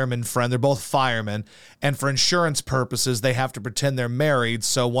fireman friend, they're both firemen, and for insurance purposes, they have to pretend they're married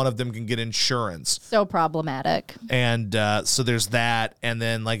so one of them can get insurance. So problematic. And so there's that, and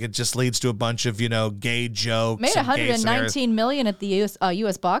then like it just leads to a bunch of, gay jokes. Made $119 million at the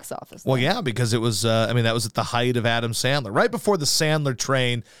U.S. box office. Well, yeah, because it was, that was at the height of Adam Sandler, right before the Sandler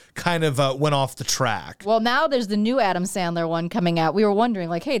train kind of went off the track. Well, now there's the new Adam Sandler one coming out. We were wondering,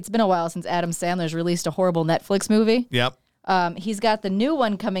 like, hey, it's been a while since Adam Sandler's released a horrible Netflix movie. Yep. He's got the new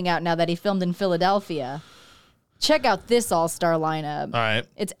one coming out now that he filmed in Philadelphia. Check out this all-star lineup. All right.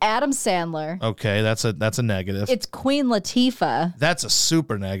 It's Adam Sandler. Okay, that's a negative. It's Queen Latifah. That's a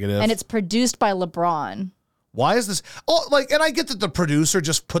super negative. And it's produced by LeBron. Why is this? Oh, and I get that the producer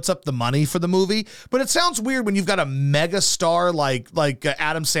just puts up the money for the movie, but it sounds weird when you've got a mega star like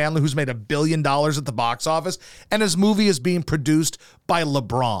Adam Sandler, who's made $1 billion at the box office, and his movie is being produced by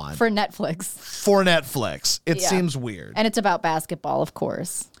LeBron. For Netflix. It seems weird. And it's about basketball, of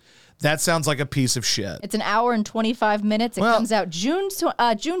course. That sounds like a piece of shit. It's an hour and 25 minutes. It comes out June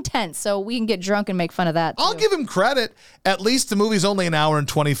 10th, so we can get drunk and make fun of that, too. I'll give him credit. At least the movie's only an hour and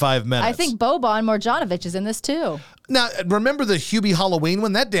 25 minutes. I think Boban Marjanovic is in this, too. Now, remember the Hubie Halloween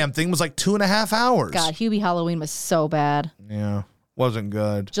one? That damn thing was like 2.5 hours. God, Hubie Halloween was so bad. Yeah. Wasn't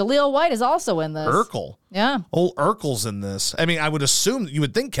good. Jaleel White is also in this. Urkel. Yeah. Old Urkel's in this. I mean, I would assume you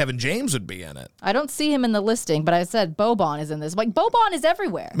would think Kevin James would be in it. I don't see him in the listing, but I said Boban is in this. Like, Boban is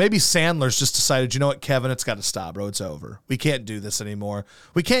everywhere. Maybe Sandler's just decided, you know what, Kevin, it's got to stop, bro. It's over. We can't do this anymore.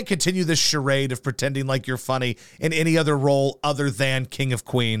 We can't continue this charade of pretending like you're funny in any other role other than King of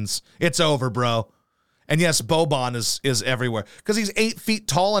Queens. It's over, bro. And yes, Boban is everywhere because he's 8 feet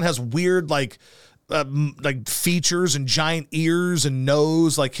tall and has weird, like features and giant ears and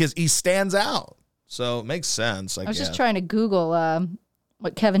nose. Like he stands out. So it makes sense. I was just trying to Google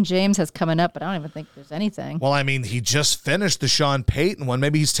what Kevin James has coming up, but I don't even think there's anything. Well, I mean, he just finished the Sean Payton one.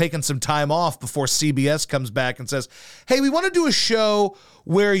 Maybe he's taking some time off before CBS comes back and says, hey, we want to do a show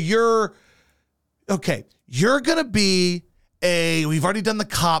where you're going to be we've already done the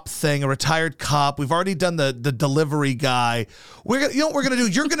cop thing, a retired cop. We've already done the delivery guy. You know what we're going to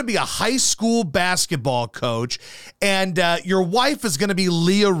do? You're going to be a high school basketball coach, and your wife is going to be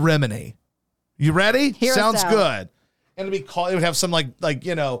Leah Remini. You ready? Sounds good. And it'd be called. It would have some like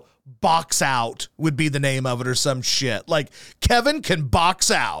box out would be the name of it or some shit. Like Kevin can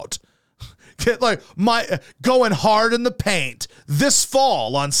box out. Like going hard in the paint this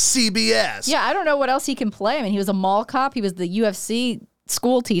fall on CBS. Yeah, I don't know what else he can play. I mean, he was a mall cop. He was the UFC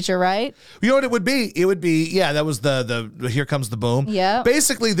school teacher, right? You know what it would be? It would be, that was the Here Comes the Boom. Yeah.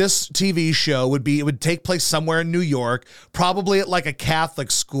 Basically, this TV show it would take place somewhere in New York, probably at like a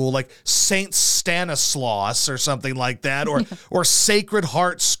Catholic school, like Saint Stanislaus or something like that, or Sacred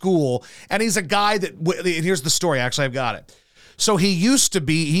Heart School. And he's a guy here's the story. Actually, I've got it. So he used to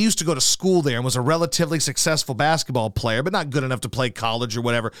go to school there and was a relatively successful basketball player, but not good enough to play college or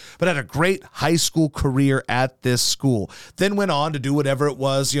whatever, but had a great high school career at this school. Then went on to do whatever it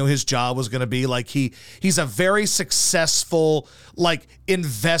was, his job was going to be. Like he's a very successful, like,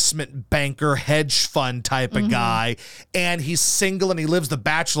 investment banker, hedge fund type of guy. And he's single and he lives the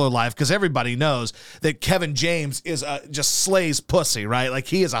bachelor life because everybody knows that Kevin James is just slays pussy, right? Like,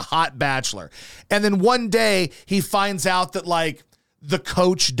 he is a hot bachelor. And then one day he finds out that, like, the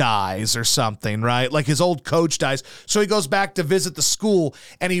coach dies or something, right? Like, his old coach dies. So he goes back to visit the school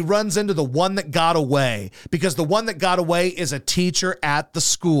and he runs into the one that got away, because the one that got away is a teacher at the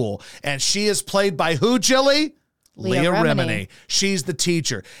school. And she is played by who, Jilly? Leah Remini. She's the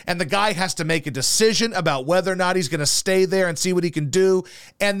teacher. And the guy has to make a decision about whether or not he's going to stay there and see what he can do.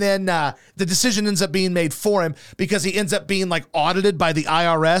 And then the decision ends up being made for him because he ends up being, like, audited by the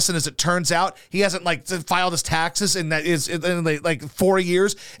IRS. And as it turns out, he hasn't, like, filed his taxes in 4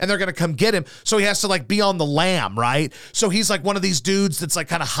 years, and they're going to come get him. So he has to, like, be on the lam, right? So he's like one of these dudes that's, like,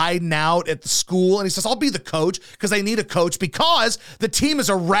 kind of hiding out at the school. And he says, I'll be the coach, because they need a coach, because the team is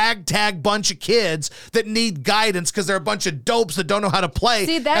a ragtag bunch of kids that need guidance because they're a bunch of dopes that don't know how to play.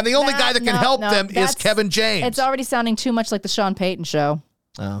 See, and the only guy that can help them is Kevin James. It's already sounding too much like the Sean Payton show.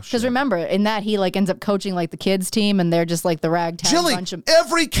 Oh, because remember, in that, he, like, ends up coaching, like, the kids team, and they're just, like, the ragtag bunch of...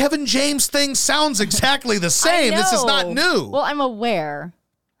 every Kevin James thing sounds exactly the same. This is not new. Well, I'm aware.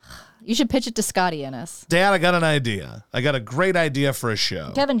 You should pitch it to Scotty Ennis. Dad, I got an idea. I got a great idea for a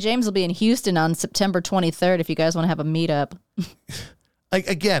show. Kevin James will be in Houston on September 23rd if you guys want to have a meetup. Like,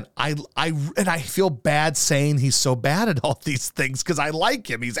 again, I feel bad saying he's so bad at all these things because I like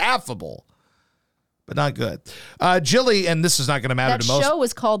him. He's affable, but not good. Jilly, and this is not going to matter to most. That show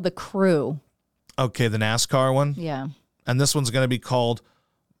was called The Crew. Okay, the NASCAR one? Yeah. And this one's going to be called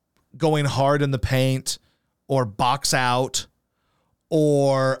Going Hard in the Paint, or Box Out,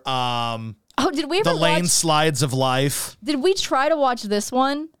 or did we ever The Lane Slides of Life. Did we try to watch this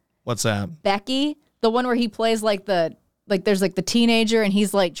one? What's that? Becky, the one where he plays there's like the teenager and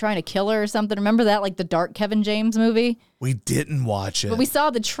he's like trying to kill her or something. Remember that? Like the dark Kevin James movie? We didn't watch it. But we saw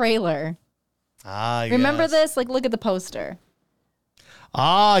the trailer. Remember this? Like, look at the poster.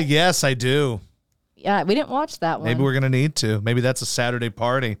 Yes, I do. Yeah, we didn't watch that one. Maybe we're going to need to. Maybe that's a Saturday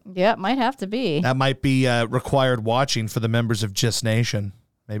party. Yeah, it might have to be. That might be required watching for the members of JIS Nation.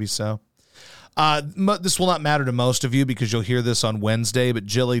 Maybe so. This will not matter to most of you because you'll hear this on Wednesday, but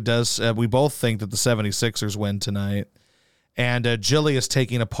Jilly does. We both think that the 76ers win tonight. And Jilly is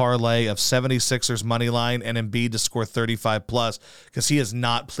taking a parlay of 76ers money line and Embiid to score 35 plus because he is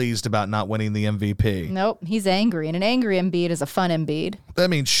not pleased about not winning the MVP. Nope, he's angry. And an angry Embiid is a fun Embiid. That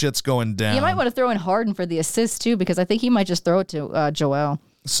means shit's going down. You might want to throw in Harden for the assist too, because I think he might just throw it to Joel.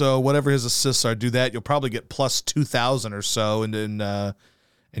 So whatever his assists are, do that. You'll probably get plus 2,000 or so, and then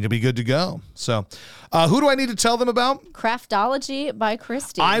you'll be good to go. So who do I need to tell them about? Craftology by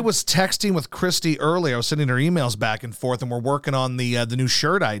Christy. I was texting with Christy earlier. I was sending her emails back and forth, and we're working on the new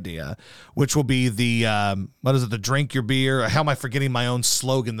shirt idea, which will be the, the drink your beer. How am I forgetting my own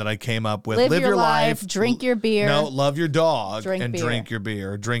slogan that I came up with? Live your life, drink your beer. No, love your dog, drink your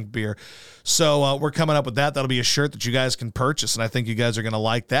beer. Drink beer. So we're coming up with that. That'll be a shirt that you guys can purchase, and I think you guys are going to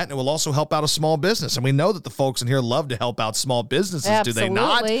like that. And it will also help out a small business. And we know that the folks in here love to help out small businesses, Absolutely. do they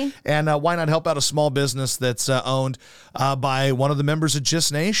not? And why not help out a small business that's owned by one of the members of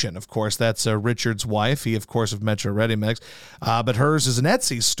JIS Nation? Of course, that's Richard's wife. He, of course, of Metro Ready Mix. But hers is an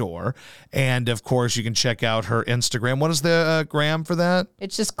Etsy store. And, of course, you can check out her Instagram. What is the gram for that?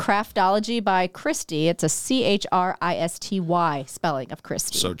 It's just Craftology by Christy. It's a CHRISTY spelling of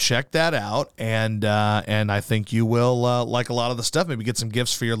Christy. So check that out. And I think you will like a lot of the stuff. Maybe get some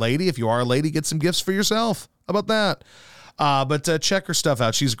gifts for your lady. If you are a lady, get some gifts for yourself. How about that? But check her stuff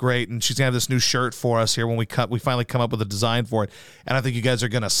out. She's great, and she's gonna have this new shirt for us here when we finally come up with a design for it. And I think you guys are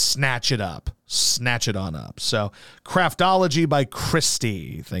gonna snatch it on up. So Craftology by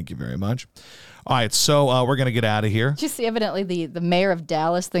Christy. Thank you very much. All right, so we're going to get out of here. Did you see, evidently, the mayor of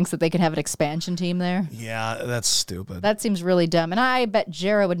Dallas thinks that they can have an expansion team there? Yeah, that's stupid. That seems really dumb, and I bet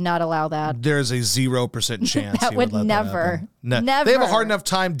Jared would not allow that. There's a 0% chance that he would let never. That Never. They have a hard enough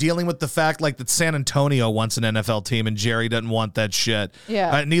time dealing with the fact like that San Antonio wants an NFL team, and Jerry doesn't want that shit.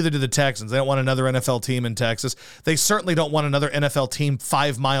 Yeah. Neither do the Texans. They don't want another NFL team in Texas. They certainly don't want another NFL team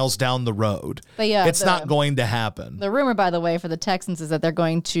 5 miles down the road. But yeah, it's not going to happen. The rumor, by the way, for the Texans is that they're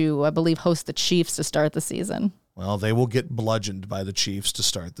going to, I believe, host the Chiefs to start the season. Well, they will get bludgeoned by the Chiefs to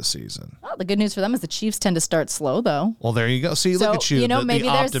start the season. Well, the good news for them is the Chiefs tend to start slow, though. Well, there you go. See, look at you. Maybe the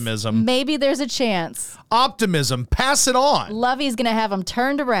optimism. Maybe there's a chance. Optimism. Pass it on. Lovey's going to have them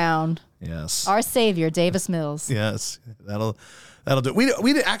turned around. Yes. Our savior, Davis Mills. Yes. That'll do. We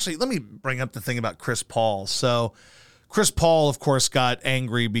did actually, let me bring up the thing about Chris Paul. So Chris Paul, of course, got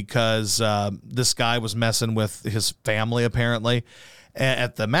angry because this guy was messing with his family, apparently,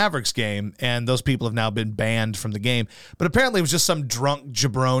 at the Mavericks game, and those people have now been banned from the game. But apparently it was just some drunk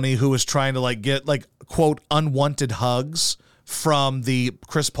jabroni who was trying to get quote unwanted hugs from the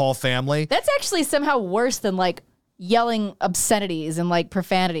Chris Paul family. That's actually somehow worse than yelling obscenities and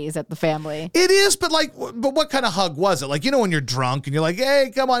profanities at the family. It is, but what kind of hug was it? When you're drunk and you're like,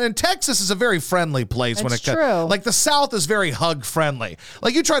 hey, come on. And Texas is a very friendly place. That's when it true. comes. The South is very hug friendly.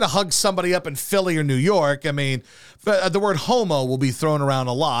 You try to hug somebody up in Philly or New York, I mean, the word homo will be thrown around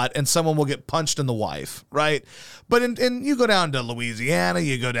a lot and someone will get punched in the wife, right? But you go down to Louisiana,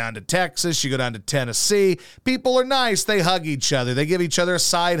 you go down to Texas, you go down to Tennessee, people are nice. They hug each other. They give each other a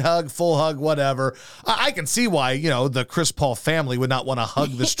side hug, full hug, whatever. I can see why, the Chris Paul family would not want to hug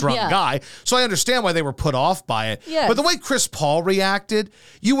this drunk guy. So I understand why they were put off by it. Yes. But the way Chris Paul reacted,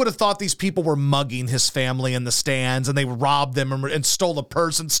 you would have thought these people were mugging his family in the stands and they robbed them and stole a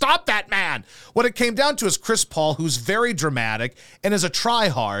purse. And stop that man. What it came down to is Chris Paul, who's very dramatic and is a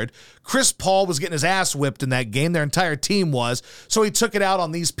tryhard. Chris Paul was getting his ass whipped in that game. Their entire team was. So he took it out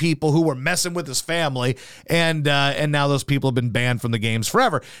on these people who were messing with his family. And now those people have been banned from the games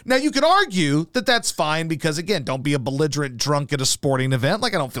forever. Now, you could argue that that's fine because, again, don't be a belligerent drunk at a sporting event. I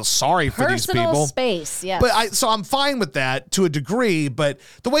don't feel sorry for these people. Personal space, yes. But so I'm fine with that to a degree. But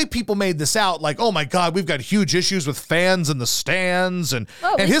the way people made this out, oh, my God, we've got huge issues with fans in the stands. And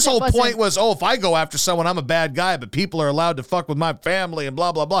his whole point was, if I go after someone, I'm a bad guy, but people are allowed to fuck with my family and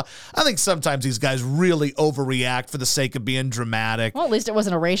blah, blah, blah. I think sometimes these guys really overreact for the sake of being dramatic. Well, at least it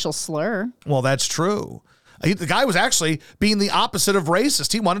wasn't a racial slur. Well, that's true. The guy was actually being the opposite of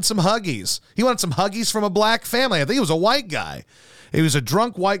racist. He wanted some huggies. He wanted some huggies from a black family. I think he was a white guy. He was a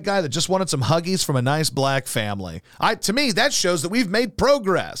drunk white guy that just wanted some huggies from a nice black family. To me, that shows that we've made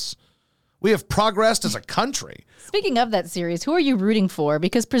progress. We have progressed as a country. Speaking of that series, who are you rooting for?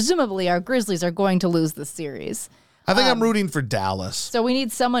 Because presumably our Grizzlies are going to lose this series. I think I'm rooting for Dallas. So we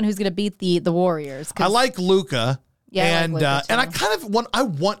need someone who's going to beat the Warriors. I like Luka. Yeah, and I kind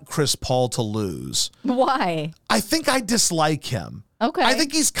of want Chris Paul to lose. Why? I think I dislike him. Okay. I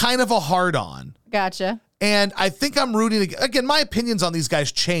think he's kind of a hard-on. Gotcha. And I think I'm rooting, again, my opinions on these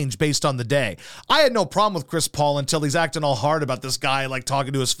guys change based on the day. I had no problem with Chris Paul until he's acting all hard about this guy,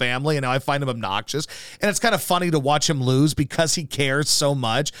 talking to his family, and now I find him obnoxious. And it's kind of funny to watch him lose because he cares so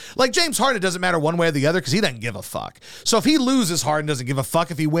much. James Harden, it doesn't matter one way or the other because he doesn't give a fuck. So if he loses, Harden doesn't give a fuck.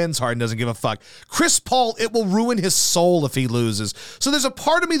 If he wins, Harden doesn't give a fuck. Chris Paul, it will ruin his soul if he loses. So there's a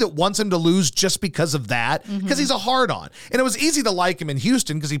part of me that wants him to lose just because of that, because he's a hard-on. And it was easy to like him in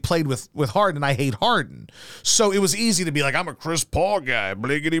Houston because he played with Harden, and I hate Harden. So it was easy to be I'm a Chris Paul guy,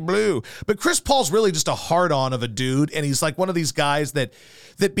 bliggity blue. But Chris Paul's really just a hard-on of a dude, and he's one of these guys that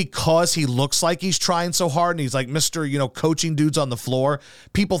because he looks like he's trying so hard, and he's Mr., coaching dudes on the floor,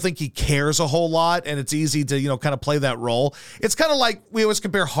 people think he cares a whole lot, and it's easy to, kind of play that role. It's kind of like we always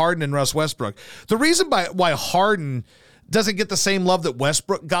compare Harden and Russ Westbrook. The reason why Harden doesn't get the same love that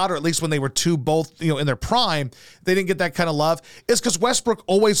Westbrook got, or at least when they were both in their prime, they didn't get that kind of love, is because Westbrook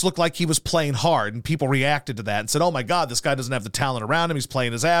always looked like he was playing hard, and people reacted to that and said, oh my God, this guy doesn't have the talent around him. He's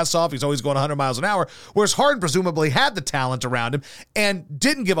playing his ass off. He's always going 100 miles an hour. Whereas Harden presumably had the talent around him and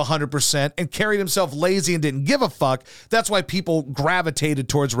didn't give 100% and carried himself lazy and didn't give a fuck. That's why people gravitated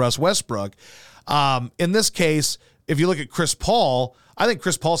towards Russ Westbrook. In this case, if you look at Chris Paul, I think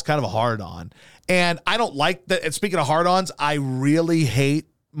Chris Paul's kind of a hard-on. And I don't like that. And speaking of hard-ons, I really hate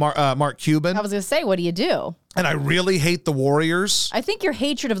Mark Cuban. I was going to say, what do you do? And I really hate the Warriors. I think your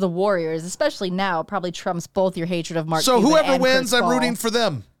hatred of the Warriors, especially now, probably trumps both your hatred of Mark Cuban and Chris Paul. So whoever wins, I'm rooting for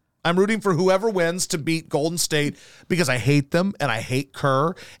them. I'm rooting for whoever wins to beat Golden State because I hate them, and I hate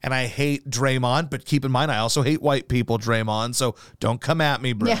Kerr, and I hate Draymond. But keep in mind, I also hate white people, Draymond, so don't come at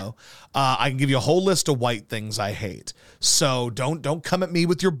me, bro. Yeah. I can give you a whole list of white things I hate. So don't come at me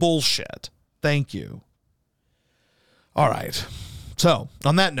with your bullshit. Thank you. All right. So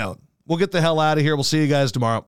on that note, we'll get the hell out of here. We'll see you guys tomorrow.